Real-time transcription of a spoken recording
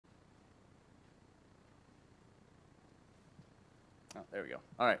Oh, there we go.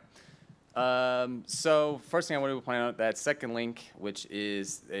 All right. So first thing I want to point out, that second link, which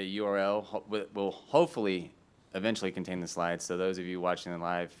is a URL, will hopefully eventually contain the slides. So those of you watching the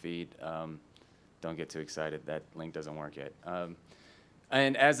live feed, don't get too excited. That link doesn't work yet.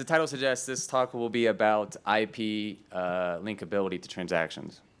 And as the title suggests, this talk will be about IP linkability to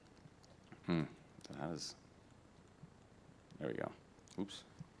transactions. So there we go. Oops.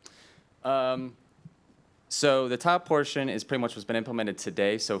 So the top portion is pretty much what's been implemented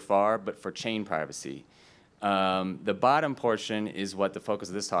today so far, but for chain privacy. The bottom portion is what the focus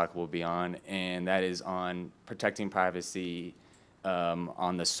of this talk will be on, and that is on protecting privacy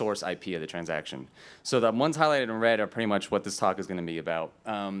on the source IP of the transaction. So the ones highlighted in red are pretty much what this talk is going to be about.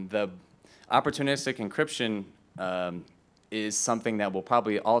 The opportunistic encryption is something that will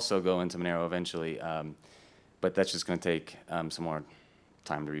probably also go into Monero eventually, but that's just going to take some more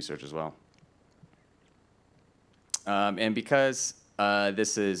time to research as well. And because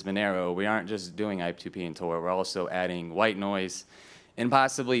this is Monero, we aren't just doing IP2P and Tor. We're also adding white noise and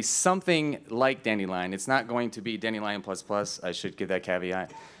possibly something like Dandelion. It's not going to be Dandelion++. I should give that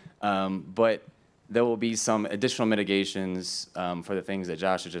caveat. But there will be some additional mitigations for the things that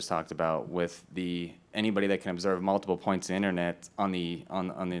Josh has just talked about with anybody that can observe multiple points in the internet on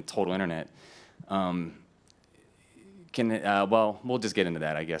the total internet. Well, we'll just get into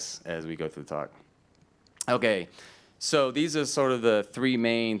that, I guess, as we go through the talk. Okay, so these are sort of the three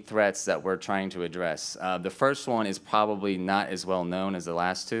main threats that we're trying to address. The first one is probably not as well known as the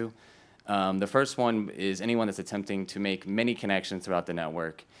last two. The first one is anyone that's attempting to make many connections throughout the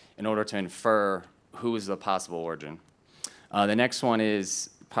network in order to infer who is the possible origin. The next one is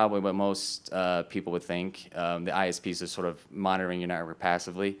probably what most people would think. The ISPs are sort of monitoring your network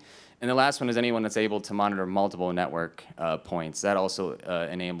passively. And the last one is anyone that's able to monitor multiple network points. That also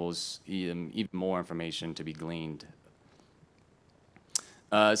enables even more information to be gleaned.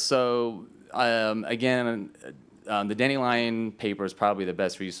 Again, the Dandelion paper is probably the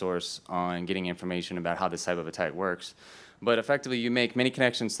best resource on getting information about how this type of attack works. But effectively, you make many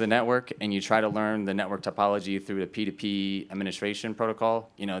connections to the network, and you try to learn the network topology through the P2P administration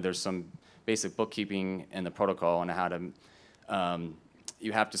protocol. You know, there's some basic bookkeeping in the protocol on how to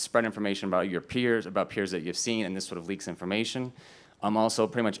you have to spread information about your peers, about peers that you've seen, and this sort of leaks information. Also,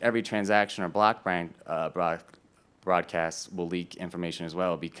 pretty much every transaction or block broadcast will leak information as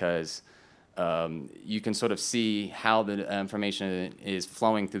well, because you can sort of see how the information is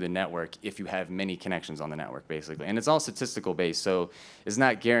flowing through the network if you have many connections on the network, basically. And it's all statistical based, so it's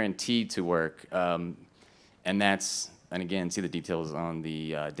not guaranteed to work. And again, see the details on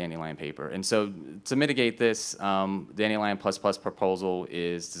the Dandelion paper. And so to mitigate this, Dandelion++ proposal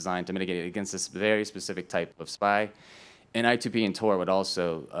is designed to mitigate it against this very specific type of spy. And I2P and Tor would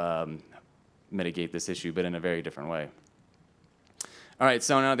also mitigate this issue, but in a very different way. All right,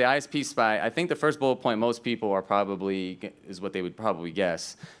 so now the ISP spy, I think the first bullet point most people is what they would probably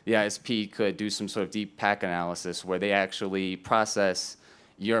guess. The ISP could do some sort of deep packet analysis where they actually process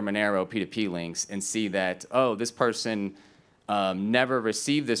your Monero P2P links and see that, oh, this person never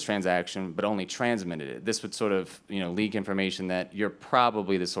received this transaction but only transmitted it. This would sort of leak information that you're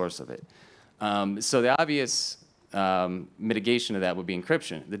probably the source of it. So the obvious mitigation of that would be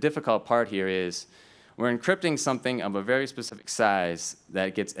encryption. The difficult part here is we're encrypting something of a very specific size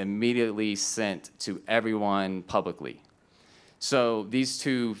that gets immediately sent to everyone publicly. So these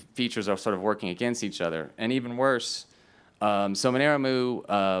two features are sort of working against each other. And even worse, so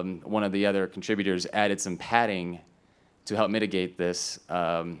MoneroMu, one of the other contributors, added some padding to help mitigate this.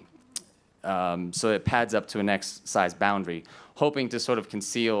 So it pads up to a next size boundary, hoping to sort of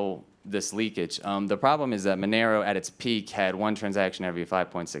conceal this leakage. The problem is that Monero at its peak had one transaction every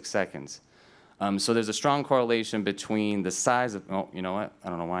 5.6 seconds. So there's a strong correlation between the size of, oh, you know what? I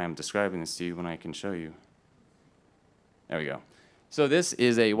don't know why I'm describing this to you when I can show you. There we go. So this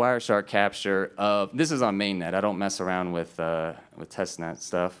is a Wireshark capture of, this is on mainnet. I don't mess around with testnet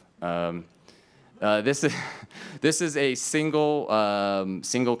stuff. This is a single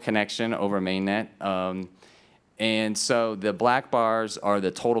connection over mainnet. And so the black bars are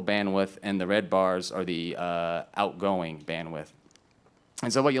the total bandwidth, and the red bars are the outgoing bandwidth.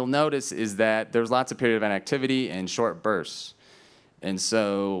 And so what you'll notice is that there's lots of period event activity and short bursts. And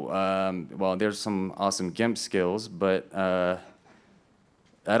so, well, there's some awesome GIMP skills, but I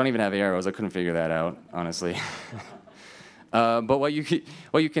don't even have arrows. I couldn't figure that out, honestly. But what you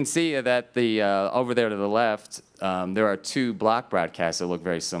can see is that over there to the left, there are two block broadcasts that look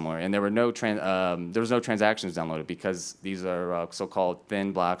very similar, and there was no transactions downloaded because these are so-called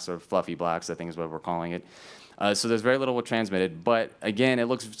thin blocks or fluffy blocks, I think is what we're calling it. So there's very little transmitted, but again,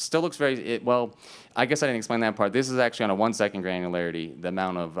 still looks very, well, I guess I didn't explain that part. This is actually on a 1-second granularity, the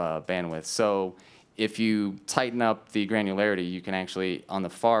amount of bandwidth. So if you tighten up the granularity, you can actually, on the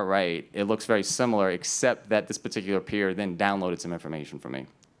far right, it looks very similar, except that this particular peer then downloaded some information from me.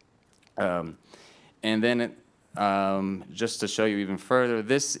 And then just to show you even further,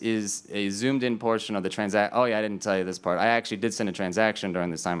 this is a zoomed in portion of the transaction. Oh yeah, I didn't tell you this part. I actually did send a transaction during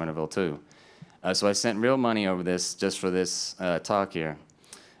this time interval too. So I sent real money over this just for this talk here.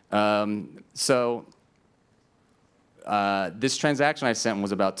 This transaction I sent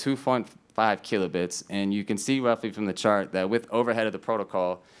was about 2.5 kilobits, and you can see roughly from the chart that with overhead of the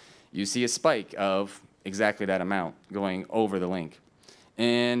protocol, you see a spike of exactly that amount going over the link.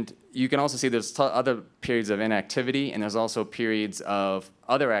 And you can also see there's other periods of inactivity, and there's also periods of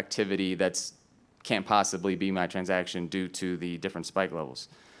other activity that can't possibly be my transaction due to the different spike levels.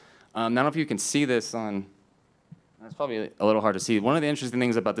 I don't know if you can see this on, it's probably a little hard to see. One of the interesting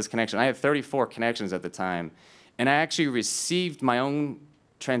things about this connection, I had 34 connections at the time, and I actually received my own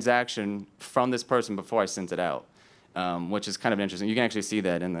transaction from this person before I sent it out, which is kind of interesting. You can actually see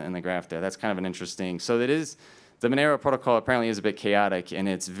that in the graph there. That's kind of an interesting, so it is, the Monero protocol apparently is a bit chaotic, and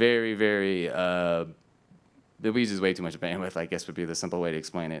it's very, very, it uses way too much bandwidth, I guess would be the simple way to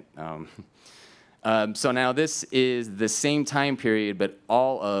explain it. So now this is the same time period, but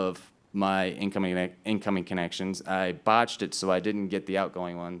all of my incoming connections. I botched it, so I didn't get the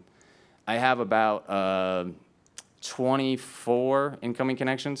outgoing one. I have about 24 incoming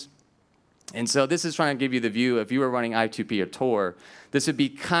connections. And so this is trying to give you the view, if you were running I2P or Tor, this would be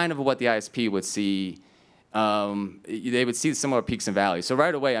kind of what the ISP would see. They would see similar peaks and valleys. So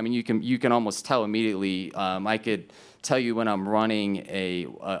right away, I mean, you can almost tell immediately. I could tell you when I'm running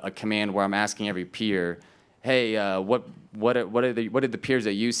a command where I'm asking every peer, hey, what are the peers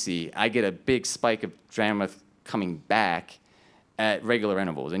that you see? I get a big spike of bandwidth coming back at regular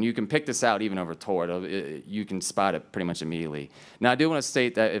intervals, and you can pick this out even over Tor. You can spot it pretty much immediately. Now, I do want to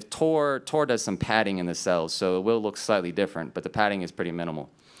state that if Tor does some padding in the cells, so it will look slightly different, but the padding is pretty minimal.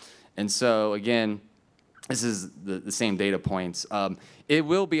 And so again, this is the same data points. It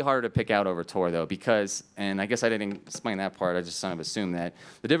will be harder to pick out over Tor, though, because, and I guess I didn't explain that part, I just kind of assumed that.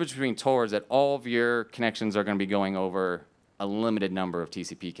 The difference between Tor is that all of your connections are going to be going over a limited number of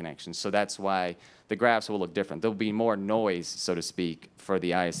TCP connections. So that's why the graphs will look different. There'll be more noise, so to speak, for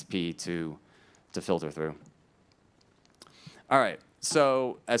the ISP to filter through. All right,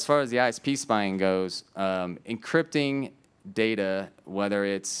 so as far as the ISP spying goes, encrypting data, whether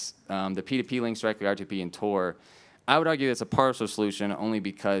it's the P2P links directly, R2P, and Tor, I would argue that's a partial solution only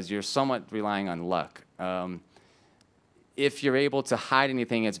because you're somewhat relying on luck. If you're able to hide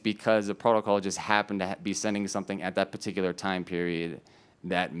anything, it's because the protocol just happened to be sending something at that particular time period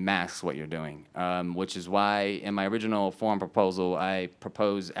that masks what you're doing, which is why in my original forum proposal, I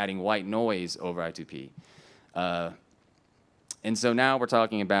proposed adding white noise over I2P. And so now we're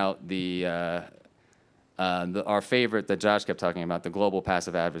talking about our favorite that Josh kept talking about, the global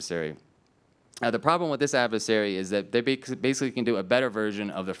passive adversary. The problem with this adversary is that they basically can do a better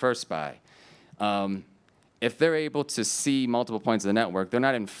version of the first spy. If they're able to see multiple points of the network, they're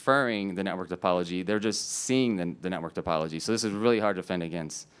not inferring the network topology, they're just seeing the network topology. So this is really hard to defend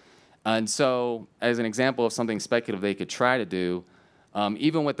against. And so as an example of something speculative they could try to do,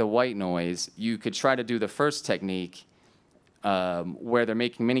 even with the white noise, you could try to do the first technique where they're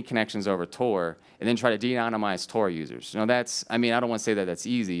making many connections over Tor, and then try to de-anonymize Tor users. Now that's, I mean, I don't want to say that that's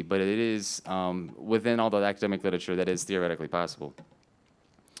easy, but it is, within all the academic literature, that is theoretically possible.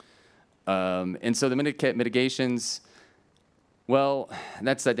 And so the mitigations, well,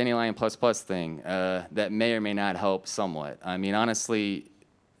 that's that Dandelion ++ thing that may or may not help somewhat. I mean, honestly,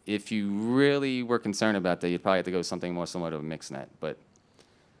 if you really were concerned about that, you'd probably have to go something more similar to a mixnet, but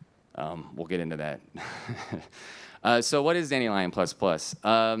we'll get into that. So what is Dandelion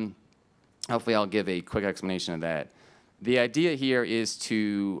 ++? Hopefully I'll give a quick explanation of that. The idea here is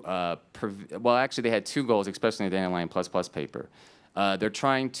to, well, actually they had two goals, especially in the Dandelion ++ paper. They're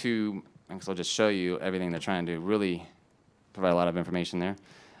trying to, I guess I'll just show you everything they're trying to really provide a lot of information there.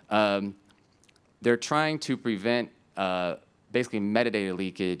 They're trying to prevent basically metadata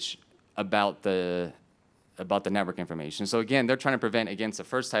leakage about the network information. So again, they're trying to prevent against the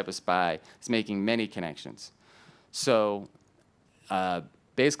first type of spy that's making many connections. So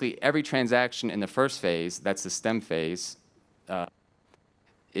basically every transaction in the first phase, that's the stem phase,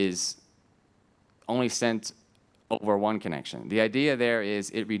 is only sent over one connection. The idea there is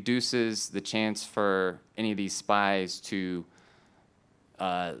it reduces the chance for any of these spies to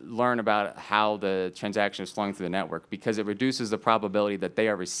learn about how the transaction is flowing through the network, because it reduces the probability that they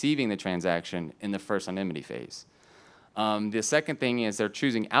are receiving the transaction in the first anonymity phase. The second thing is they're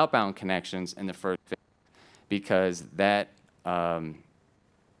choosing outbound connections in the first phase, because that,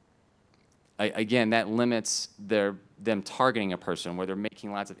 again, that limits them targeting a person where they're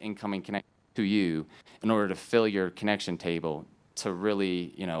making lots of incoming connections to you in order to fill your connection table to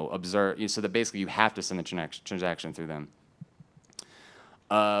really, observe. So that basically you have to send the transaction through them.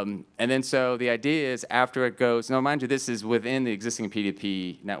 And then so the idea is after it goes, now mind you, this is within the existing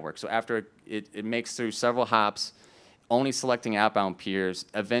P2P network. So after it makes through several hops, only selecting outbound peers,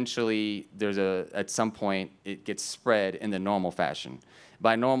 eventually at some point it gets spread in the normal fashion.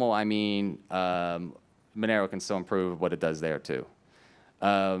 By normal, I mean Monero can still improve what it does there too.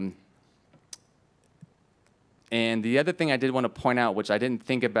 And the other thing I did want to point out, which I didn't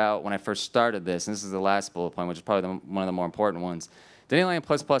think about when I first started this, and this is the last bullet point, which is probably one of the more important ones, Dandelion++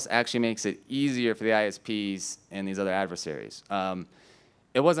 actually makes it easier for the ISPs and these other adversaries.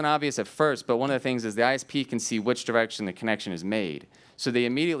 It wasn't obvious at first, but one of the things is the ISP can see which direction the connection is made. So they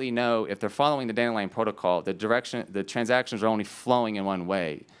immediately know if they're following the Dandelion protocol, the transactions are only flowing in one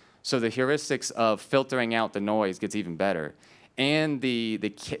way. So the heuristics of filtering out the noise gets even better. And the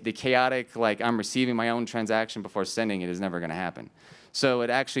chaotic, like I'm receiving my own transaction before sending it, is never going to happen. So it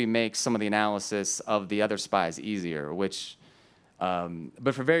actually makes some of the analysis of the other spies easier, which,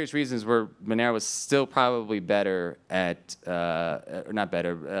 but for various reasons, where Monero was still probably better at,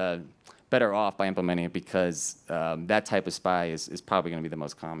 better off by implementing it, because that type of spy is probably going to be the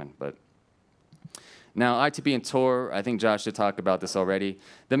most common. But now, I2P and Tor, I think Josh did talk about this already.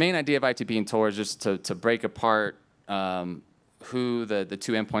 The main idea of I2P and Tor is just to break apart who the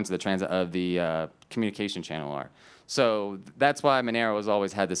two endpoints of the communication channel are. So that's why Monero has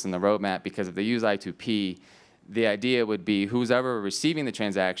always had this in the roadmap, because if they use I2P, the idea would be who's ever receiving the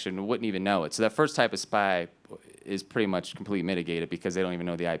transaction wouldn't even know it. So that first type of spy is pretty much completely mitigated, because they don't even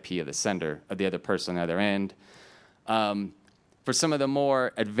know the IP of the sender, of the other person on the other end. For some of the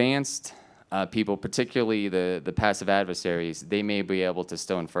more advanced people, particularly the passive adversaries, they may be able to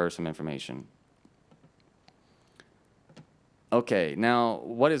still infer some information. Okay, now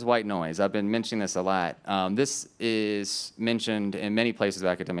what is white noise? I've been mentioning this a lot. This is mentioned in many places of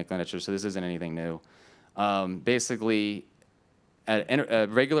academic literature, so this isn't anything new. Basically, at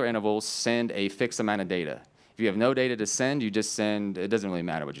regular intervals, send a fixed amount of data. If you have no data to send, you just send, it doesn't really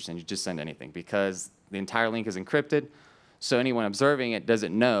matter what you send, you just send anything, because the entire link is encrypted, so anyone observing it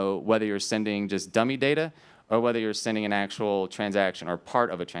doesn't know whether you're sending just dummy data or whether you're sending an actual transaction or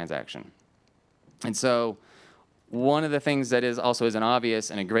part of a transaction. And so one of the things that also isn't obvious,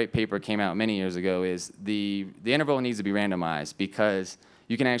 and a great paper came out many years ago, is the interval needs to be randomized, because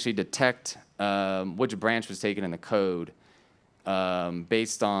you can actually detect which branch was taken in the code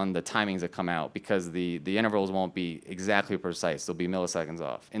based on the timings that come out, because the intervals won't be exactly precise. They'll be milliseconds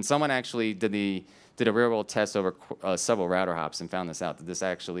off. And someone actually did a real-world test over several router hops and found this out, that this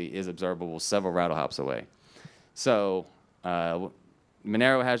actually is observable several router hops away. So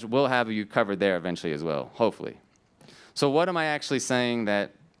Monero will have you covered there eventually as well, hopefully. So what am I actually saying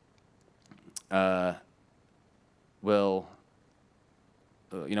that what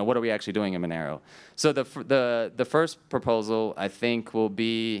are we actually doing in Monero? So the first proposal, I think, will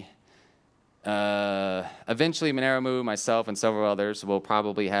be eventually Monero, myself, and several others will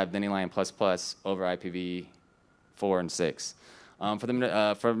probably have Dandelion++ over IPv4 and 6.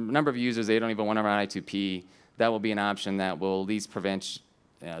 For a number of users, they don't even want to run I2P. That will be an option that will at least prevent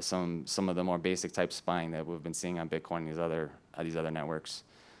some of the more basic type spying that we've been seeing on Bitcoin and these other networks.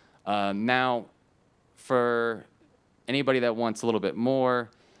 Now, for anybody that wants a little bit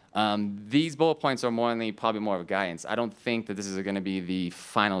more, these bullet points are probably more of a guidance. I don't think that this is going to be the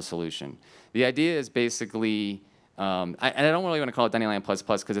final solution. The idea is basically, and I don't really want to call it Dandelion++,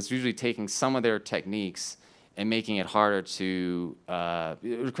 because it's usually taking some of their techniques and making it harder to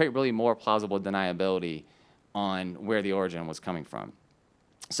create really more plausible deniability on where the origin was coming from.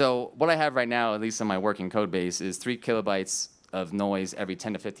 So what I have right now, at least in my working code base, is 3 kilobytes of noise every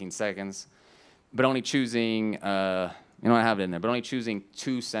 10 to 15 seconds, but only choosing, I have it in there, but only choosing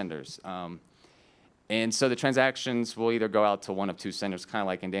 2 senders. And so the transactions will either go out to one of 2 senders, kind of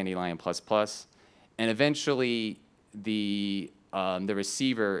like in Dandelion++, and eventually the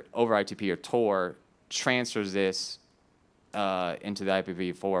receiver over I2P or Tor transfers this into the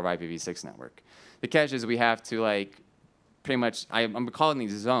IPv4 or IPv6 network. The catch is we have to pretty much, I'm calling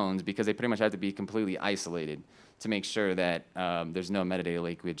these zones because they pretty much have to be completely isolated to make sure that there's no metadata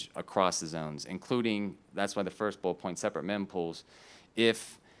leakage across the zones, including, that's why the first bullet point, separate mempools.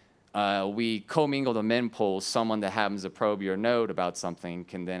 If we commingle the mempool. Someone that happens to probe your node about something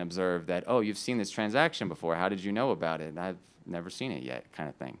can then observe that, oh, you've seen this transaction before. How did you know about it? I've never seen it yet, kind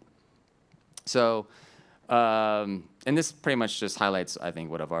of thing. So, and this pretty much just highlights, I think,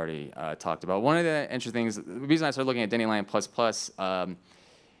 what I've already talked about. One of the interesting things, the reason I started looking at Dandelion++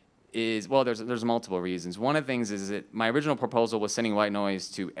 is, well, there's multiple reasons. One of the things is that my original proposal was sending white noise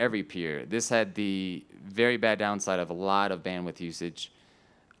to every peer. This had the very bad downside of a lot of bandwidth usage.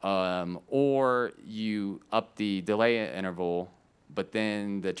 Or you up the delay interval, but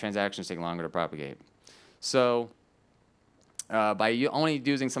then the transactions take longer to propagate. So by only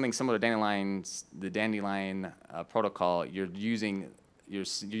using something similar to the Dandelion protocol, you're using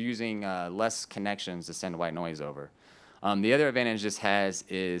less connections to send white noise over. The other advantage this has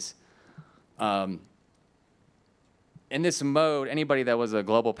is in this mode, anybody that was a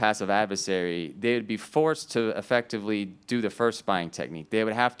global passive adversary, they would be forced to effectively do the first spying technique. They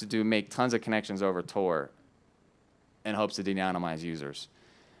would have to make tons of connections over Tor in hopes to de-anonymize users.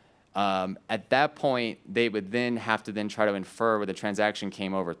 At that point, they would then have to try to infer where the transaction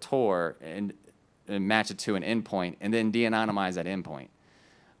came over Tor and match it to an endpoint, and then de-anonymize that endpoint.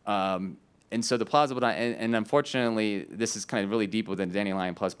 And so the plausible, and unfortunately, this is kind of really deep within the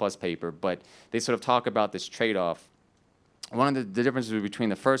Dandelion++ paper, but they sort of talk about this trade-off. One of the differences between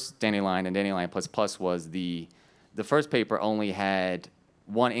the first Dandelion and Dandelion++ was the first paper only had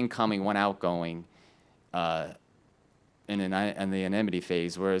one incoming, one outgoing in the anonymity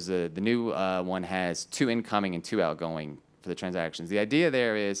phase, whereas the new one has two incoming and two outgoing for the transactions. The idea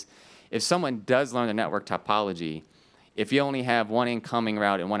there is if someone does learn the network topology, if you only have one incoming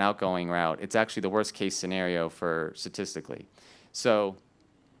route and one outgoing route, it's actually the worst case scenario for statistically. So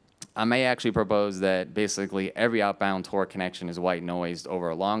I may actually propose that basically every outbound Tor connection is white noised over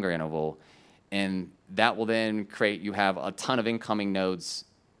a longer interval, and that will then create, you have a ton of incoming nodes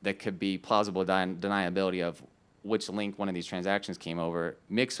that could be plausible deniability of which link one of these transactions came over,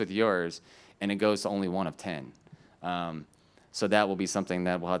 mixed with yours, and it goes to only 1 of 10. So that will be something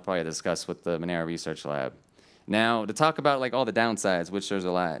that we'll have to probably discuss with the Monero Research Lab. Now, to talk about like all the downsides, which there's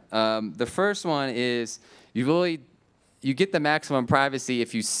a lot. The first one is you get the maximum privacy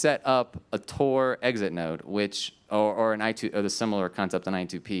if you set up a Tor exit node, which or an I2 or the similar concept on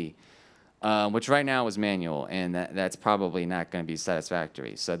I2P, which right now is manual, and that's probably not going to be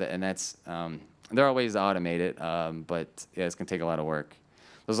satisfactory. So there are ways to automate it, but yeah, it's going to take a lot of work.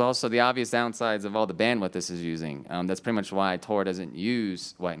 There's also the obvious downsides of all the bandwidth this is using. That's pretty much why Tor doesn't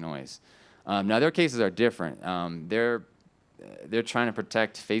use white noise. Now their cases are different. They're trying to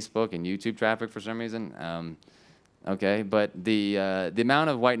protect Facebook and YouTube traffic for some reason. Okay, but the amount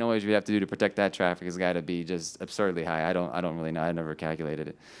of white noise you have to do to protect that traffic has got to be just absurdly high. I don't really know. I never calculated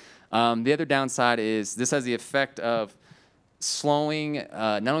it. The other downside is this has the effect of slowing.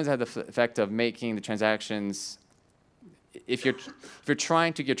 Not only does it have the effect of making the transactions. If you're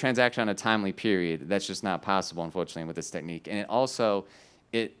trying to get your transaction on a timely period, that's just not possible, unfortunately, with this technique. And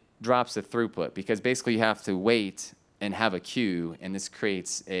it drops the throughput because basically you have to wait and have a queue, and this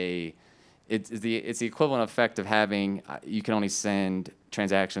creates it's the equivalent effect of having you can only send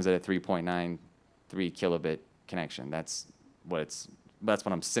transactions at a 3.93 kilobit connection. That's what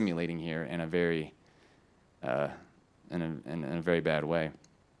I'm simulating here in a very in a very bad way.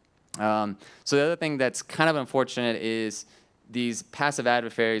 So the other thing that's kind of unfortunate is these passive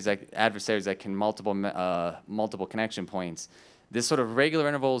adversaries that can multiple connection points. This sort of regular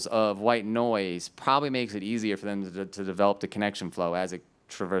intervals of white noise probably makes it easier for them to develop the connection flow as it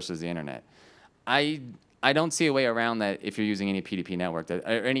traverses the internet. I don't see a way around that if you're using any PDP network or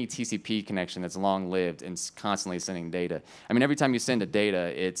any TCP connection that's long-lived and constantly sending data. I mean, every time you send a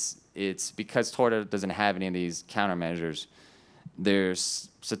data, it's because Tor doesn't have any of these countermeasures. There's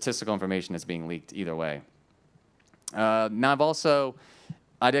statistical information that's being leaked either way. Now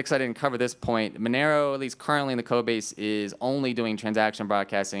I didn't cover this point. Monero, at least currently in the code base, is only doing transaction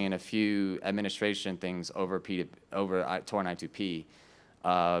broadcasting and a few administration things over Tor and I2P.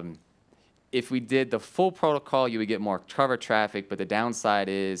 If we did the full protocol, you would get more cover traffic, but the downside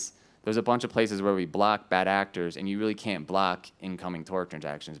is there's a bunch of places where we block bad actors, and you really can't block incoming Tor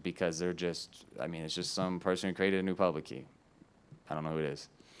transactions because they're just, it's just some person who created a new public key. I don't know who it is.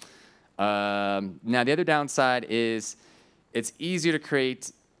 Now, the other downside is it's easier to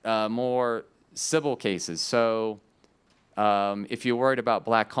create more sybil cases. So if you're worried about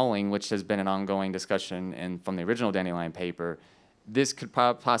black holing, which has been an ongoing discussion from the original Dandelion paper, this could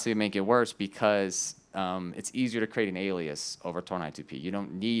possibly make it worse because it's easier to create an alias over Tor and I2P. You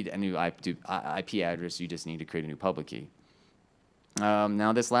don't need a new IP address. You just need to create a new public key.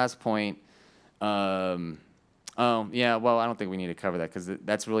 Now, this last point, Oh, yeah, well, I don't think we need to cover that because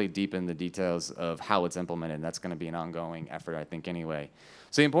that's really deep in the details of how it's implemented. And that's going to be an ongoing effort, I think, anyway.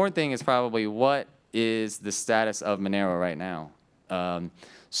 So the important thing is probably what is the status of Monero right now.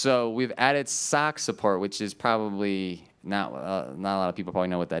 So we've added sock support, which is probably not a lot of people probably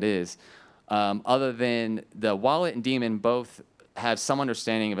know what that is. Other than the wallet and daemon both have some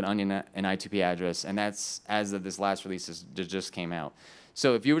understanding of an onion and I2P address, and that's as of this last release that just came out.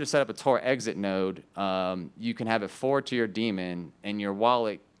 So if you were to set up a Tor exit node, you can have it forward to your daemon, and your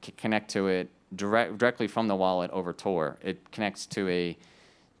wallet can connect to it directly from the wallet over Tor. It connects to a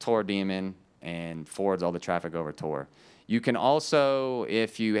Tor daemon and forwards all the traffic over Tor. You can also,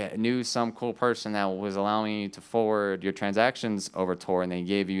 if you knew some cool person that was allowing you to forward your transactions over Tor and they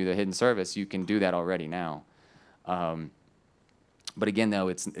gave you the hidden service, you can do that already now. But again,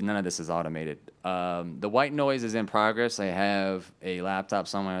 though, none of this is automated. The white noise is in progress. I have a laptop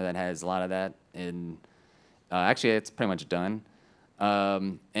somewhere that has a lot of that. And actually, it's pretty much done.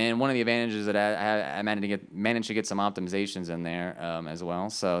 And one of the advantages that I managed to get some optimizations in there as well.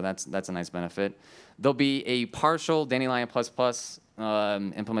 So that's a nice benefit. There'll be a partial Dandelion++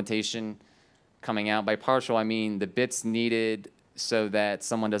 implementation coming out. By partial, I mean the bits needed so that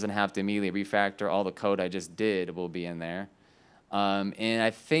someone doesn't have to immediately refactor all the code I just did will be in there. And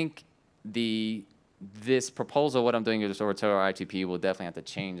I think this proposal, what I'm doing with over Tor I2P, will definitely have to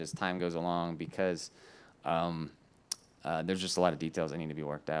change as time goes along because there's just a lot of details that need to be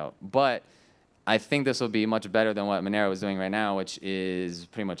worked out. But I think this will be much better than what Monero is doing right now, which is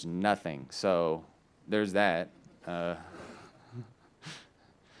pretty much nothing. So there's that.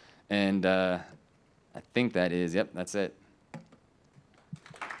 And I think that is, yep, that's it.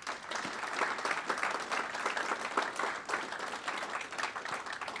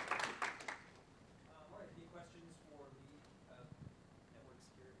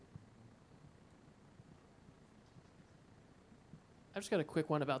 I've just got a quick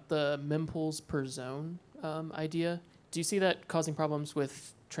one about the mempools per zone idea. Do you see that causing problems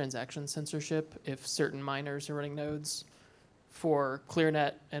with transaction censorship if certain miners are running nodes for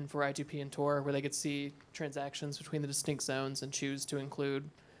ClearNet and for I2P and Tor, where they could see transactions between the distinct zones and choose to include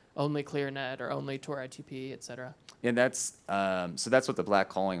only ClearNet or only Tor I2P, et cetera? Yeah, so that's what the black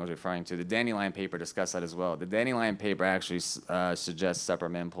calling was referring to. The Dandelion paper discussed that as well. The Dandelion paper actually suggests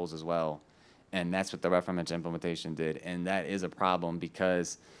separate mempools as well. And that's what the reference implementation did. And that is a problem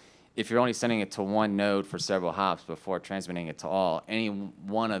because if you're only sending it to one node for several hops before transmitting it to all, any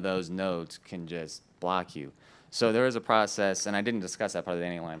one of those nodes can just block you. So there is a process, and I didn't discuss that part of the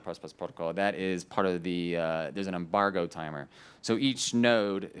Dandelion++ protocol. That is part of the, there's an embargo timer. So each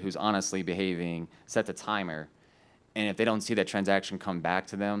node who's honestly behaving sets a timer. And if they don't see that transaction come back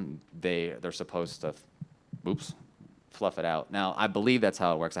to them, they're supposed to, fluff it out. Now, I believe that's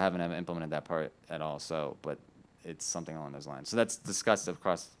how it works. I haven't implemented that part at all, but it's something along those lines. So that's discussed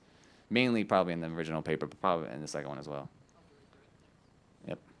across, mainly probably in the original paper, but probably in the second one as well.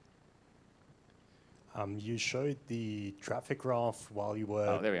 Yep. You showed the traffic graph while you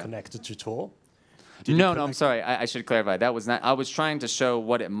were connected to Tor. No, I'm sorry. I should clarify. That was not. I was trying to show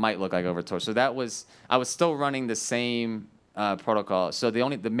what it might look like over Tor. So I was still running the same protocol. So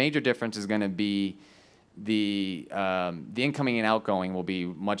the major difference is going to be the incoming and outgoing will be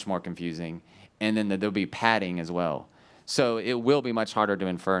much more confusing, and then there'll be padding as well. So it will be much harder to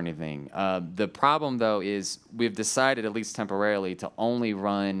infer anything. The problem, though, is we've decided, at least temporarily, to only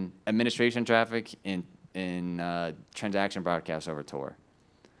run administration traffic in transaction broadcasts over Tor.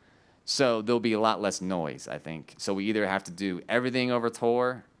 So there'll be a lot less noise, I think. So we either have to do everything over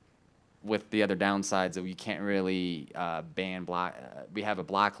Tor with the other downsides that we can't really we have a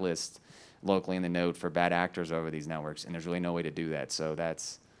block list locally in the node for bad actors over these networks, and there's really no way to do that. So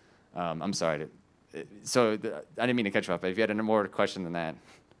that's, I'm sorry. I didn't mean to cut you off, but if you had a more question than that.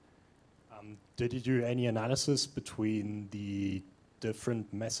 Did you do any analysis between the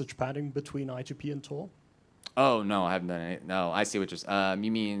different message padding between I2P and Tor? Oh, no, I haven't done it. No, I see what you're saying. You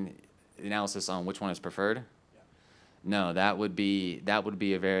mean analysis on which one is preferred? Yeah. No, that would be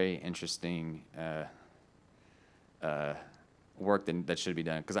a very interesting work that should be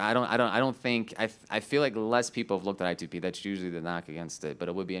done, because I don't think I feel like less people have looked at I2P. That's usually the knock against it, but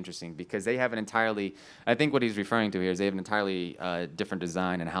it would be interesting because they have an entirely, I think what he's referring to here is they have an entirely different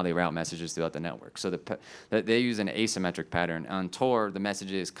design and how they route messages throughout the network. So they use an asymmetric pattern. On Tor, the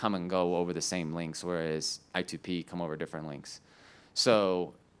messages come and go over the same links, whereas I2P come over different links.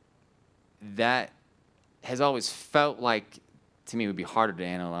 So that has always felt like, to me, it would be harder to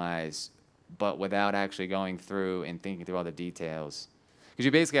analyze, but without actually going through and thinking through all the details. Because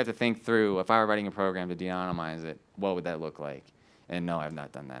you basically have to think through, if I were writing a program to de-anonymize it, what would that look like? And no, I've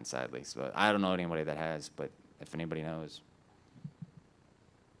not done that, sadly. So I don't know anybody that has, but if anybody knows.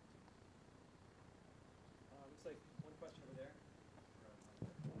 Looks like one question over there.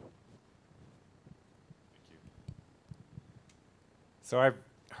 So I've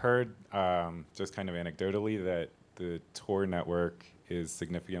heard, just kind of anecdotally, that the Tor network is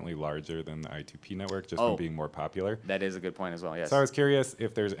significantly larger than the I2P network, just from being more popular. That is a good point as well, yes. So I was curious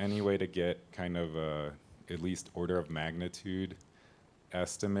if there's any way to get kind of a, at least order of magnitude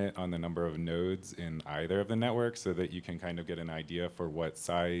estimate on the number of nodes in either of the networks, so that you can kind of get an idea for what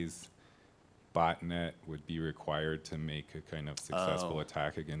size botnet would be required to make a kind of successful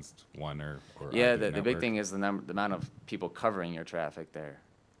attack against one or yeah, either the big thing is the amount of people covering your traffic there.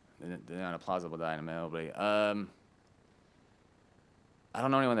 The amount of plausible deniability. I don't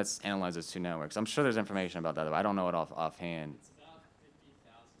know anyone that's analyzed those two networks. I'm sure there's information about that, but I don't know it offhand. It's about 50,000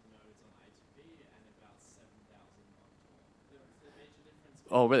 nodes on I2P and about 7,000 on Tor. The major difference.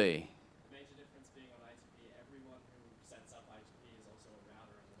 Oh, really? The major difference being on I2P, everyone who sets up I2P is also a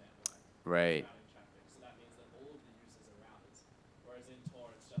router in the network. Right. Routing traffic. So that means that all of the users are routers, whereas in Tor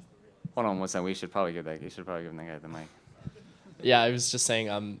it's just the real. Hold on one second. We should probably give that. You should probably give that guy the mic. Yeah, I was just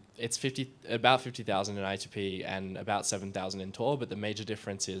saying it's about 50,000 in I2P and about 7,000 in Tor, but the major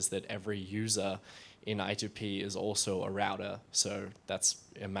difference is that every user in I2P is also a router, so that's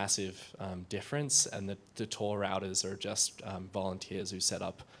a massive difference, and the Tor routers are just volunteers who set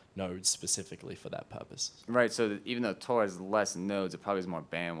up nodes specifically for that purpose. Right, so even though Tor has less nodes, it probably has more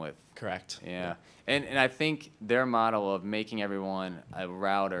bandwidth. Correct. Yeah, and I think their model of making everyone a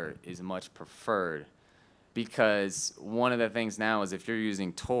router is much preferred, because one of the things now is if you're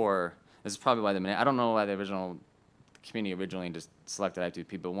using Tor, this is probably why I don't know why the community originally just selected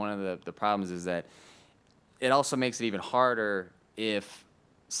I2P, but one of the problems is that it also makes it even harder if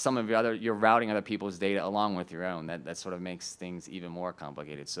some of you're routing other people's data along with your own. That sort of makes things even more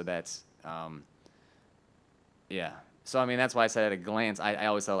complicated. So that's, yeah. So I mean, that's why I said at a glance, I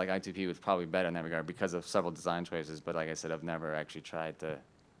always thought like I2P was probably better in that regard because of several design choices. But like I said, I've never actually tried to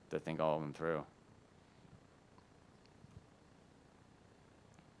think all of them through.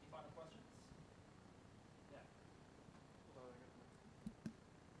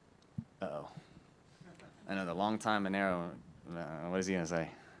 Uh-oh. I know the long time Monero. What is he going to say?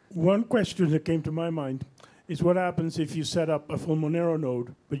 One question that came to my mind is what happens if you set up a full Monero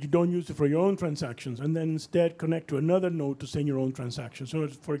node, but you don't use it for your own transactions, and then instead connect to another node to send your own transactions. So,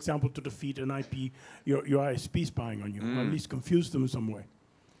 for example, to defeat an IP, your ISP spying on you, or at least confuse them in some way.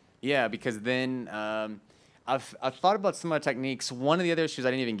 Yeah, because then I've thought about similar techniques. One of the other issues I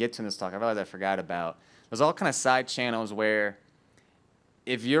didn't even get to in this talk, I realized I forgot about. There's all kind of side channels where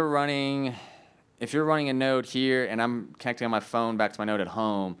if you're running a node here and I'm connecting on my phone back to my node at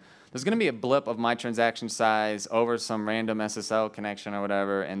home, there's going to be a blip of my transaction size over some random SSL connection or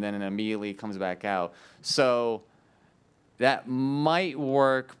whatever, and then it immediately comes back out. So that might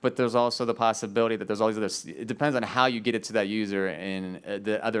work, but there's also the possibility that there's all these other. It depends on how you get it to that user in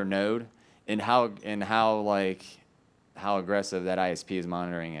the other node, and how aggressive that ISP is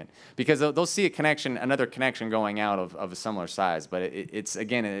monitoring it, because they'll see another connection going out of a similar size, but it's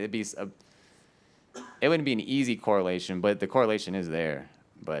again it wouldn't be an easy correlation, but the correlation is there.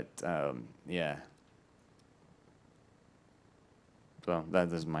 But yeah. Well,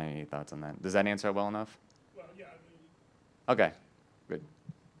 that is my thoughts on that. Does that answer it well enough? Well, yeah. Okay, good.